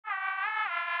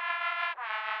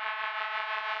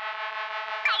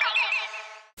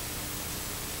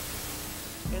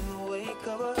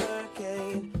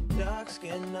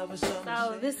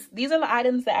So these are the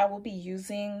items that I will be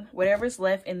using. Whatever's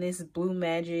left in this blue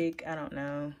magic, I don't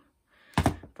know.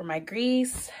 For my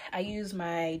grease, I use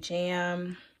my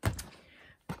jam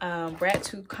braid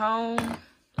tooth comb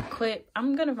clip.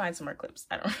 I'm gonna find some more clips.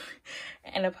 I don't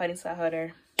and a ponytail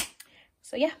holder.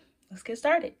 So yeah, let's get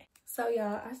started. So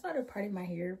y'all, I started parting my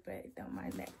hair, but don't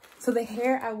mind that. So the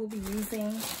hair I will be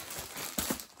using,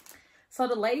 so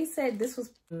the lady said this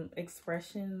was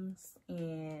Expressions,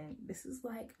 and this is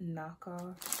like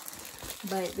knockoff,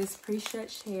 but this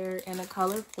pre-stretched hair and a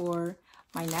color 4.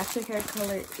 My natural hair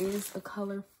color is a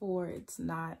color 4. It's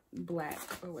not black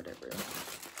or whatever.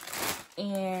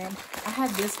 And I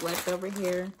have this left over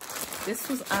here. This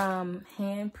was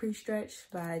hand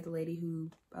pre-stretched by the lady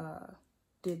who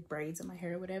did braids in my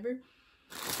hair or whatever.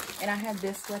 And I have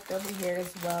this left over here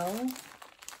as well.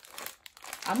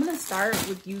 I'm gonna start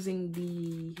with using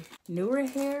the newer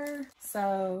hair.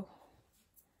 So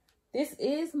this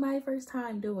is my first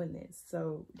time doing this,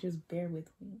 so just bear with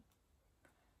me.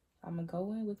 I'm gonna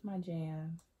go in with my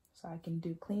jam so I can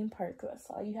do clean parts, because that's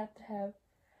all you have to have.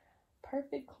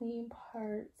 Perfect clean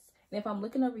parts. And if I'm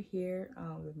looking over here,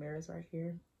 the mirror's right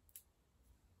here.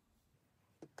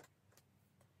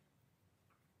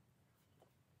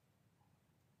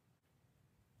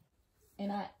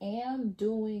 And I am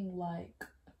doing like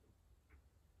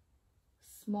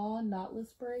small knotless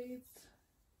braids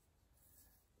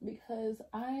because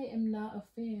I am not a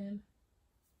fan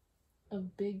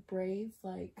of big braids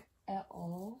like at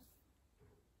all.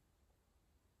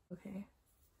 Okay.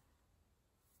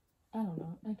 I don't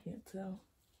know. I can't tell.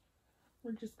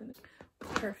 We're just gonna...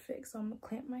 Perfect. So I'm gonna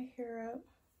clamp my hair up.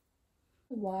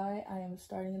 Why I am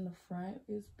starting in the front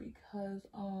is because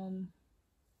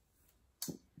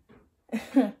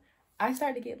I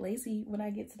start to get lazy when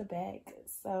I get to the back,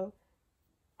 so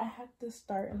I have to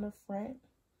start in the front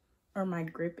or my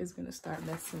grip is gonna start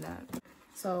messing up.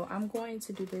 So I'm going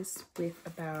to do this with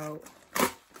about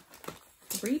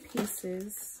 3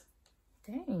 pieces.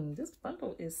 Dang, this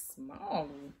bundle is small.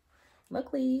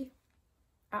 Luckily,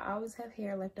 I always have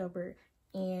hair left over,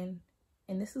 and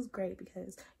this is great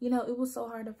because, you know, it was so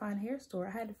hard to find a hair store.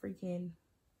 I had to freaking,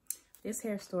 this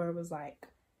hair store was like,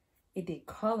 it did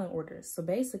call-in orders. So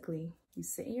basically, you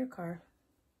sit in your car,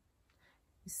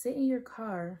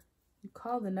 you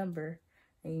call the number,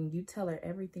 and you tell her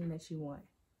everything that you want.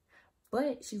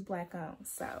 But she's black owned,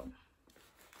 so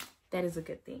that is a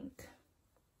good thing.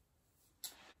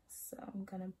 So I'm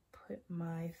gonna put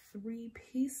my 3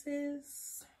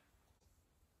 pieces.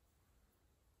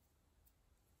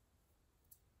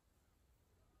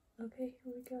 Okay,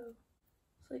 here we go.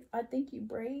 So I think you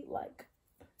braid like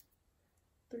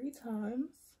 3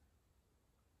 times.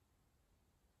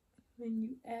 Then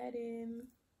you add in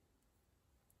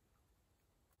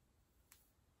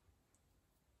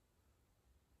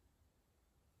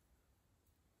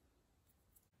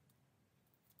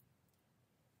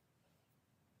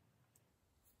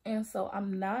and so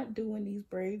I'm not doing these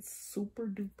braids super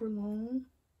duper long.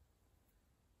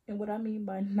 And what I mean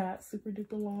by not super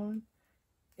duper long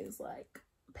is like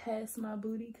past my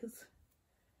booty, because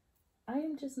I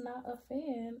am just not a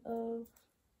fan of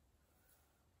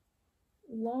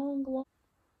long.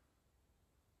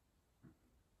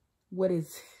 What is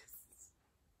this?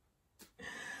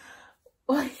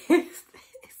 What is this?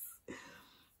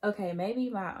 Okay, maybe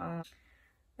my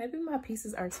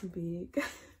pieces are too big.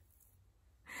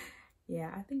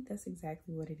 Yeah, I think that's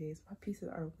exactly what it is. My pieces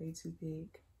are way too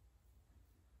big.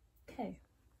 Okay,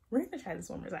 we're gonna try this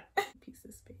one more time. Piece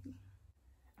this big.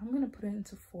 I'm gonna put it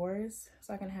into 4s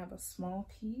so I can have a small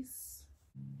piece.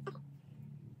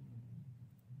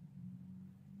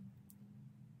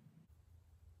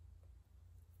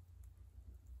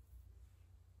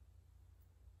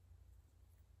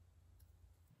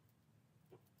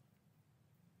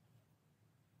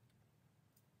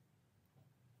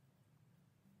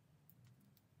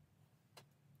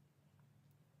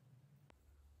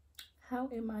 How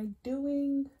am I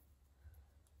doing?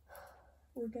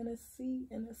 We're gonna see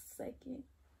in a second.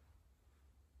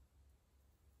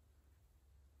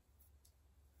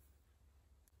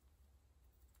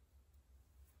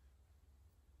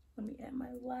 Let me add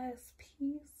my last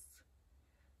piece.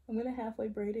 I'm gonna halfway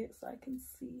braid it so I can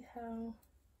see how.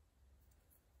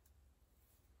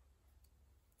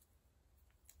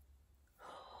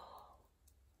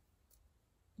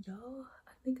 Y'all,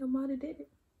 I think I might have did it.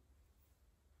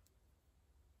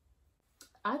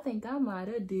 I think I might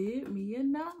have did me a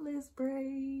knotless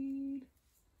braid.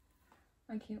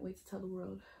 I can't wait to tell the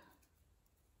world.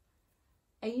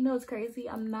 And you know it's crazy?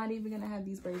 I'm not even gonna have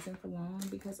these braids in for long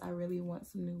because I really want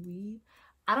some new weave.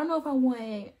 I don't know if I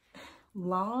want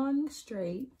long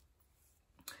straight,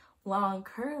 long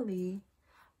curly,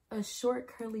 a short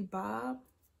curly bob,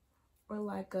 or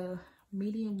like a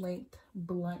medium length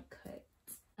blunt cut.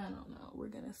 I don't know. We're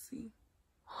gonna see.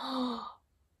 I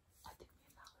think me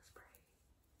a knotless braid.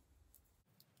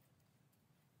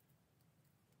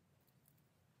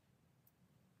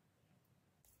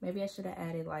 Maybe I should have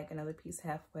added like another piece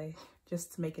halfway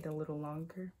just to make it a little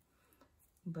longer,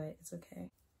 but it's okay.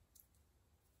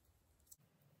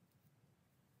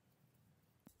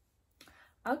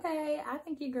 Okay, I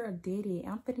think your girl did it.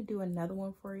 I'm gonna do another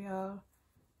one for y'all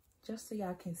just so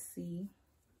y'all can see.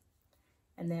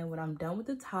 And then when I'm done with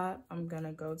the top, I'm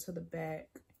gonna go to the back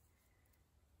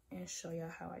and show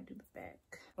y'all how I do the back.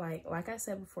 Like I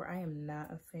said before, I am not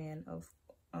a fan of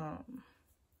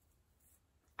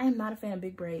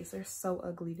big braids. They're so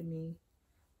ugly to me.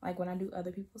 Like when I do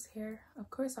other people's hair, of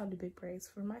course I'll do big braids.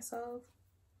 For myself,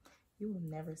 you will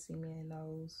never see me in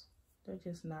those. They're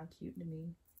just not cute to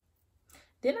me.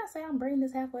 Didn't I say I'm braiding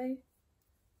this halfway?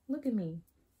 Look at me.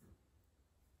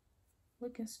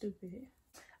 Looking stupid.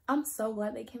 I'm so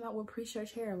glad they came out with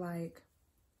pre-stretch hair. Like,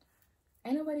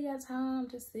 ain't nobody got time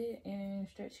to sit and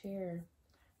stretch hair.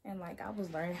 And like, I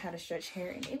was learning how to stretch hair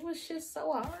and it was just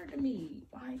so hard to me.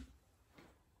 Like,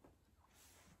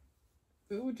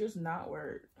 it would just not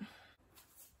work.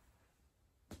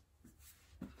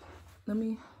 Let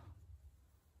me.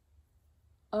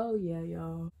 Oh yeah,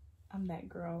 y'all. I'm that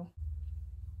girl.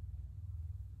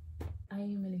 I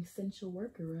am an essential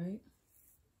worker, right?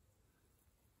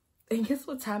 And guess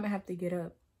what time I have to get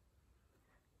up?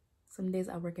 Some days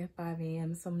I work at 5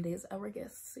 a.m. Some days I work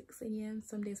at 6 a.m.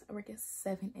 Some days I work at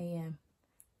 7 a.m.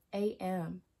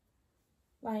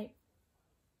 Like,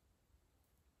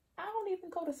 I don't even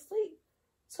go to sleep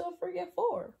till freaking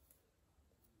 4.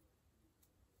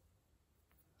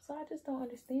 So I just don't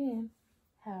understand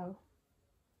how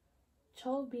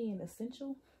Cho being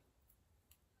essential.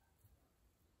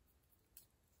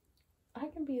 I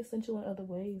can be essential in other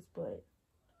ways, but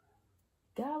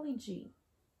golly gee.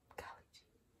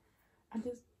 I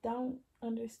just don't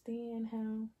understand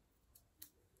how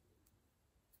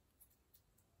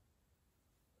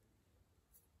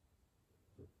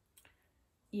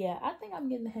yeah, I think I'm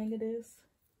getting the hang of this.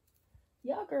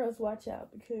 Y'all girls watch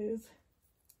out because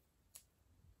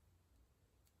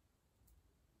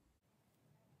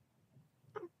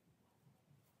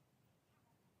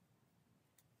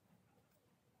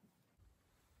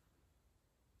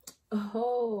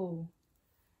oh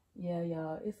yeah,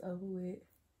 y'all, it's over with.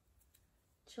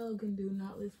 Cho can do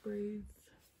knotless braids.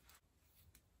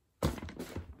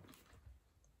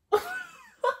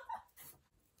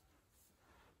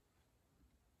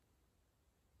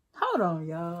 Hold on,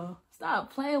 y'all.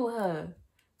 Stop playing with her.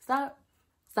 Stop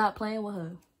playing with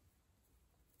her.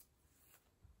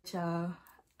 Y'all,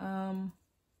 I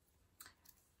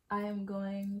am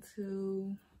going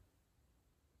to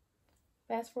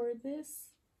fast forward this.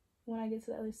 When I get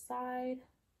to the other side,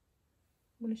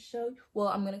 I'm going to show you. Well,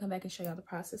 I'm going to come back and show y'all the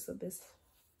process of this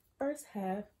first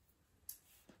half.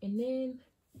 And then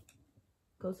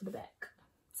go to the back.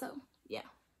 So, yeah.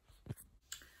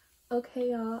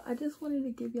 Okay, y'all. I just wanted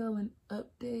to give y'all an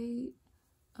update.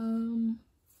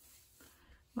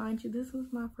 Mind you, this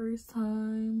was my first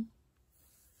time.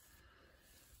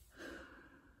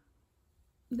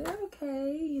 They're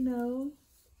okay, you know.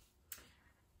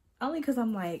 Only because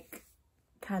I'm like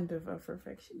kind of a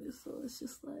perfectionist, so it's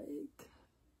just like it's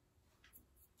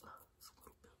a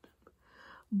little build up.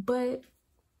 But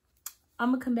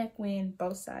I'm gonna come back when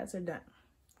both sides are done.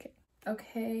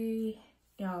 Okay,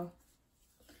 y'all.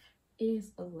 It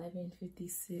is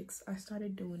 11:56. I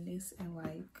started doing this in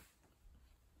like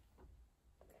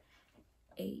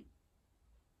 8,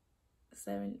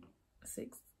 7,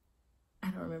 6.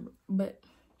 I don't remember, but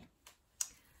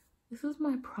this is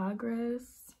my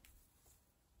progress.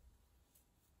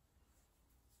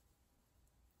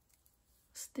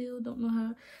 Still don't know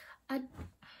how.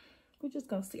 We're just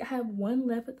gonna see. I have one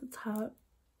left at the top.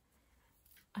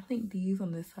 I think these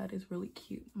on this side is really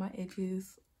cute. My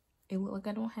edges, it look like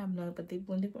I don't have none, but they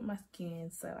blended with my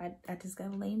skin, so I just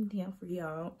gotta lay them down for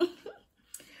y'all.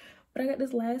 But I got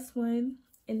this last one,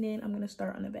 and then I'm gonna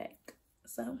start on the back.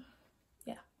 So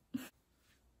yeah.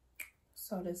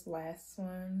 So this last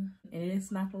one, and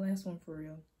it's not the last one for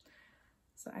real.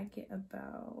 So I get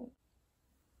about,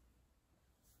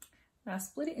 now I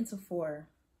split it into 4.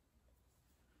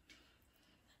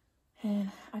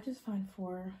 And I just find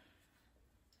 4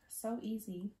 so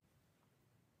easy.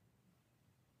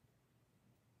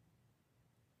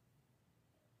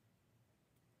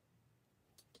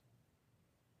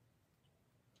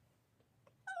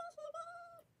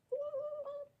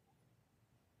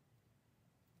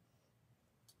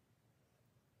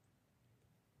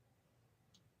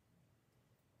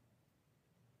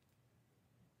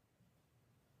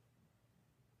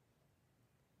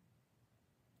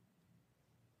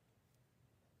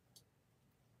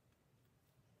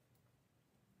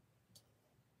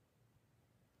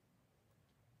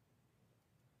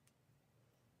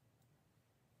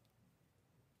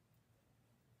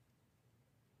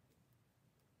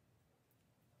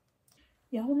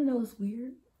 Y'all want to know what's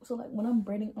weird? So like when I'm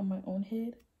braiding on my own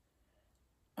head,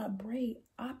 I braid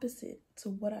opposite to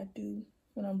what I do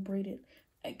when I'm braided.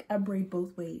 Like I braid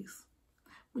both ways,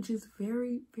 which is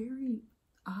very, very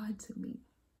odd to me.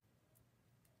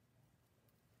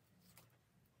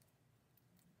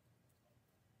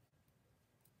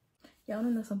 Y'all want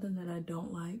to know something that I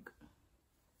don't like?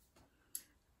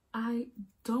 I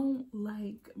don't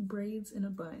like braids in a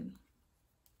bun.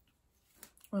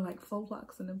 Or like faux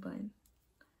locks in a bun.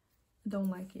 Don't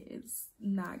like it. It's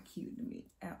not cute to me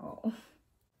at all.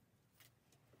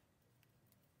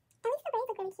 At least the braids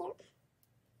look really cute.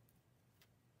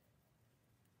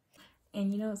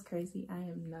 And you know what's crazy? I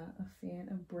am not a fan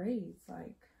of braids.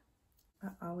 Like, I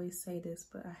always say this,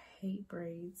 but I hate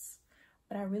braids.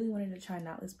 But I really wanted to try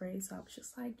knotless braids, so I was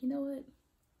just like, you know what?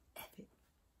 F it.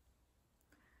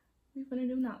 We're gonna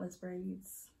do knotless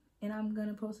braids. And I'm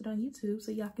gonna post it on YouTube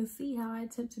so y'all can see how I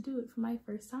attempt to do it for my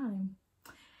first time.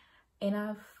 And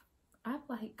I've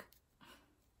like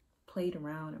played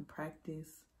around and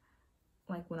practiced,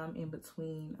 like when I'm in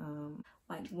between,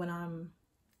 like when I'm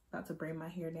about to braid my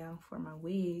hair down for my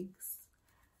wigs,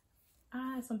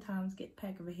 I sometimes get a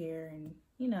pack of a hair and,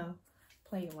 you know,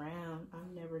 play around.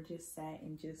 I've never just sat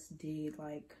and just did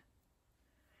like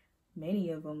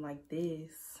many of them like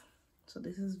this. So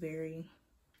this is very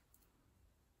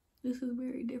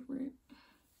different.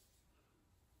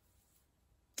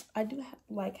 I do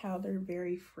like how they're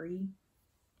very free.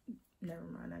 Never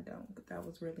mind, I don't, but that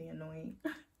was really annoying.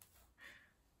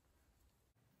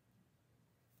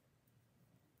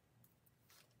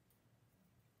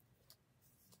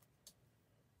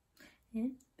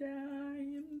 And I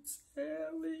am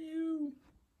telling you.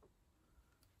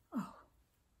 Oh.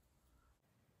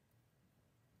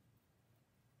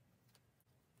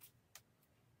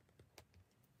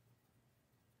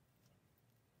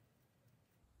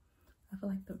 I feel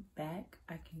like the back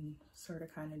I can sort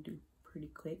of kind of do pretty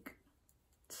quick.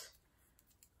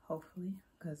 Hopefully,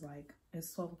 because like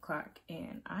it's 12 o'clock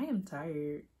and I am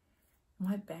tired.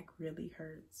 My back really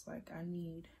hurts. Like I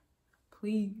need,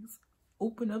 please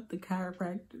open up the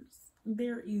chiropractors.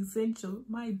 They're essential.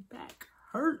 My back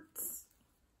hurts.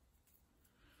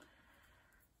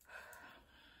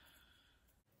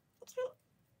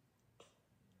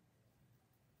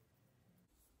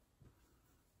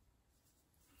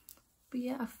 But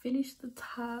yeah, I finished the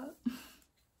top.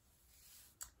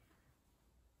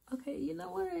 Okay, you know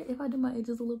what? If I do my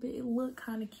edges a little bit, it look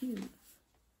kind of cute.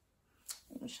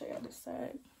 Let me show y'all this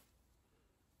side.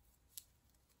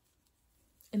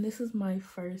 And this is my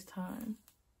first time.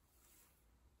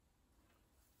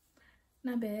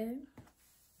 Not bad.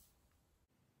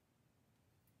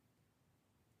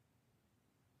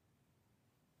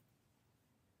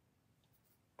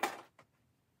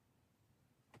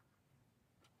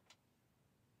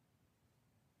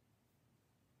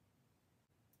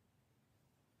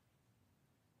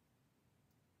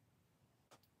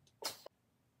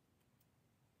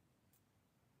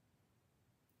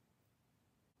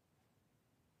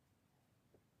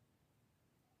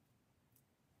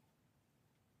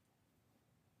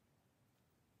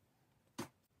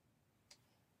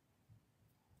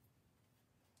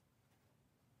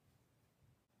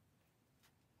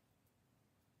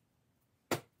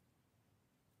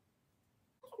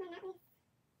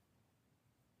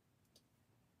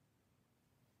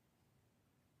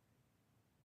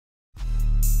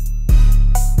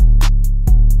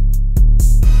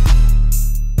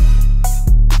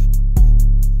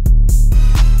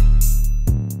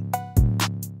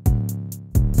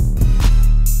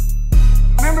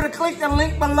 Remember to click the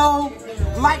link below,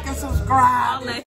 like and subscribe.